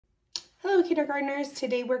Hello, kindergartners.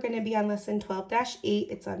 Today we're going to be on lesson 12-8.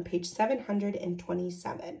 It's on page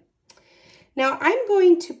 727. Now I'm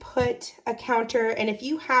going to put a counter, and if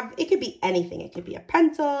you have, it could be anything. It could be a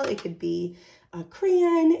pencil, it could be a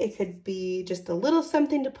crayon, it could be just a little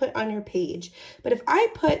something to put on your page. But if I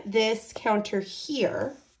put this counter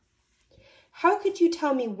here, how could you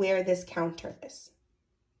tell me where this counter is?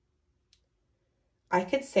 I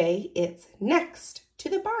could say it's next to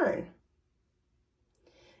the barn.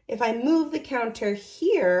 If I move the counter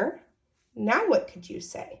here, now what could you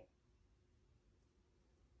say?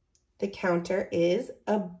 The counter is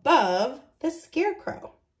above the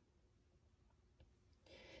scarecrow.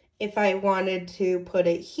 If I wanted to put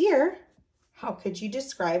it here, how could you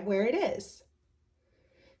describe where it is?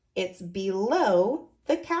 It's below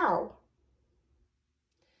the cow.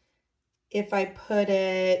 If I put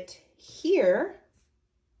it here,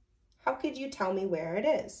 how could you tell me where it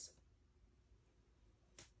is?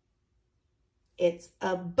 It's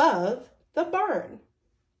above the barn.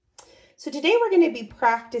 So today we're going to be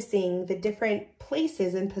practicing the different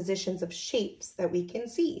places and positions of shapes that we can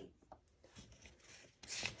see.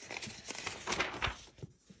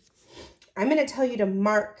 I'm going to tell you to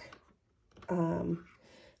mark an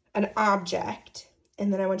object,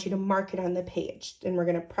 and then I want you to mark it on the page, and we're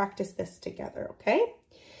going to practice this together, okay?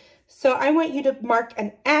 So I want you to mark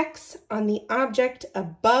an X on the object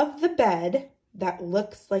above the bed that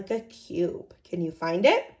looks like a cube. Can you find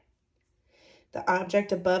it? The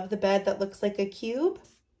object above the bed that looks like a cube?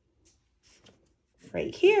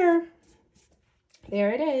 Right here.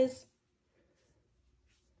 There it is.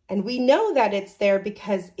 And we know that it's there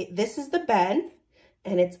because this is the bed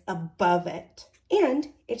and it's above it. And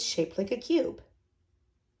it's shaped like a cube.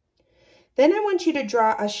 Then I want you to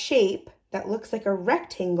draw a shape that looks like a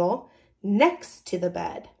rectangle next to the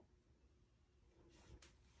bed.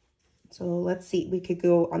 So let's see, we could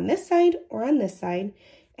go on this side or on this side,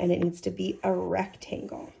 and it needs to be a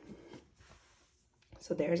rectangle.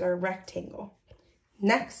 So there's our rectangle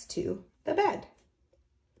next to the bed.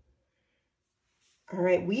 All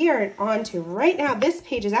right, we are on to right now. This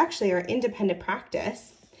page is actually our independent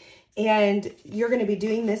practice, and you're going to be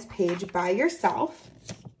doing this page by yourself.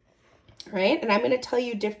 All right, and I'm going to tell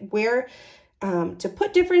you where to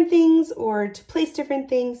put different things or to place different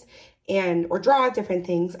things or draw different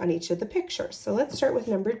things on each of the pictures. So let's start with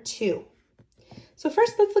number 2. So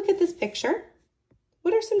first, let's look at this picture.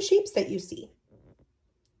 What are some shapes that you see?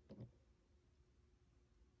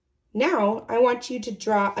 Now, I want you to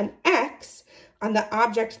draw an X on the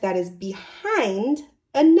object that is behind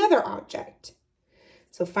another object.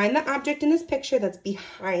 So find the object in this picture that's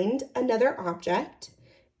behind another object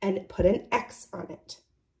and put an X on it.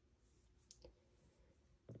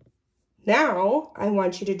 Now, I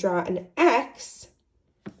want you to draw an X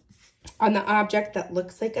on the object that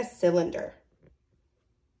looks like a cylinder.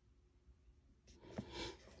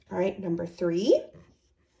 All right, number 3.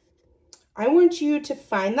 I want you to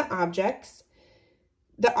find the object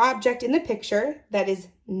in the picture that is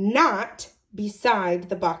not beside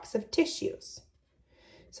the box of tissues.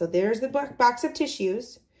 So there's the box of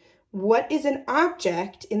tissues. What is an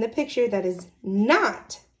object in the picture that is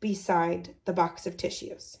not beside the box of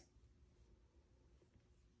tissues?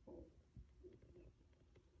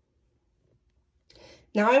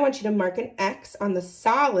 Now I want you to mark an X on the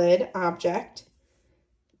solid object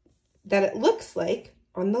that it looks like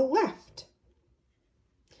on the left.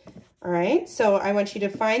 All right, so I want you to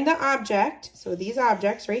find the object. So these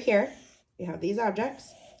objects right here, we have these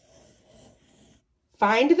objects.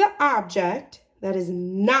 Find the object that is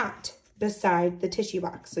not beside the tissue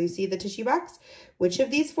box. So you see the tissue box? Which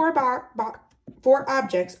of these four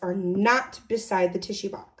objects are not beside the tissue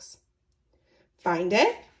box? Find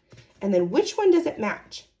it. And then which one does it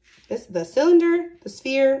match? The cylinder, the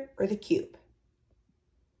sphere, or the cube?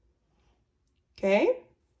 Okay.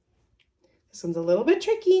 This one's a little bit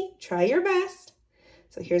tricky. Try your best.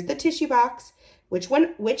 So here's the tissue box. Which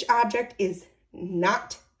object is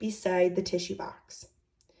not beside the tissue box?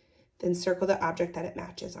 Then circle the object that it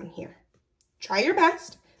matches on here. Try your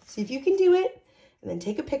best. See if you can do it. And then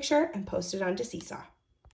take a picture and post it onto Seesaw.